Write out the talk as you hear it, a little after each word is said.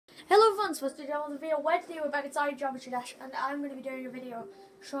everyone's supposed to do the video. Wednesday we're back inside Geometry Dash, and I'm going to be doing a video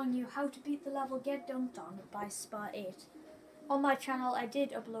showing you how to beat the level Get Dunked On by spa8. On my channel I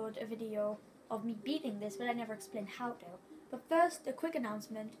did upload a video of me beating this, but I never explained how to. But first, a quick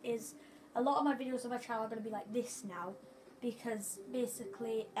announcement is a lot of my videos on my channel are going to be like this now, because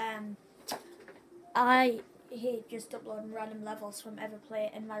basically I hate just uploading random levels from Everplay,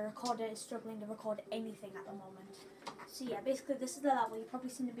 and my recorder is struggling to record anything at the moment. So yeah, basically this is the level, you've probably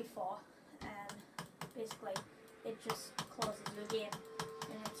seen it before. Basically it just closes your game,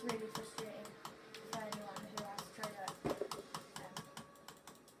 and it's really frustrating for anyone who has tried it.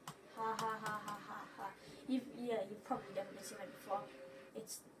 Ha ha ha ha ha ha. You've probably definitely seen it before.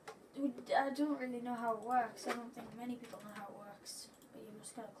 I don't really know how it works. I don't think many people know how it works. But you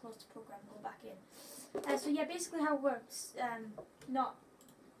just gotta close the program and go back in. So yeah, basically how it works,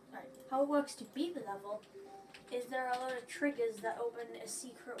 how it works to beat the level is there are a lot of triggers that open a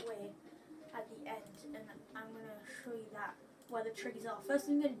secret way at the end, and I'm going to show you that, where the triggers are. First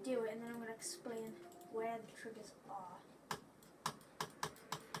I'm going to do it, and then I'm going to explain where the triggers are.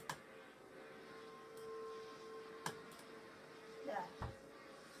 There.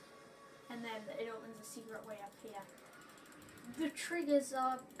 And then it opens a secret way up here. The triggers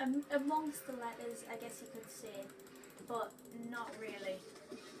are amongst the letters, I guess you could say, but not really.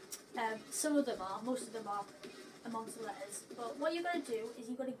 Some of them are, most of them are amongst the letters. But what you're going to do is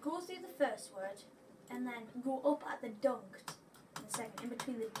you're going to go through the first word and then go up at the dunked in the second, in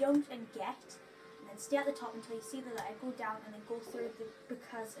between the dunked and get, and then stay at the top until you see the letter, go down and then go through the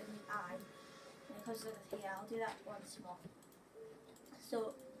because and the I. And it comes over here. I'll do that once more.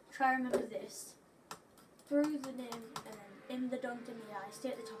 So try to remember this. Through the name and then in the dunked and the I, stay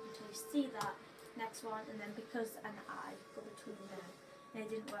at the top until you see that next one, and then because and I, go between them. And it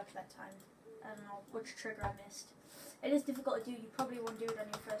didn't work that time. I don't know which trigger I missed. It is difficult to do. You probably won't do it on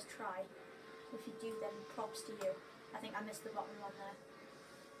your first try. If you do, then props to you. I think I missed the bottom one there.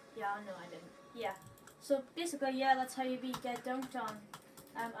 Yeah, no I didn't. Yeah. So basically, yeah, that's how you Get Dunked On.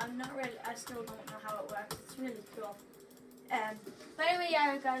 I still don't know how it works. It's really cool. But anyway,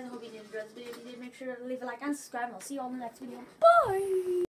 yeah guys, I hope you did enjoy this video. If you did, make sure to leave a like and subscribe, and I'll see you all in the next video. Bye!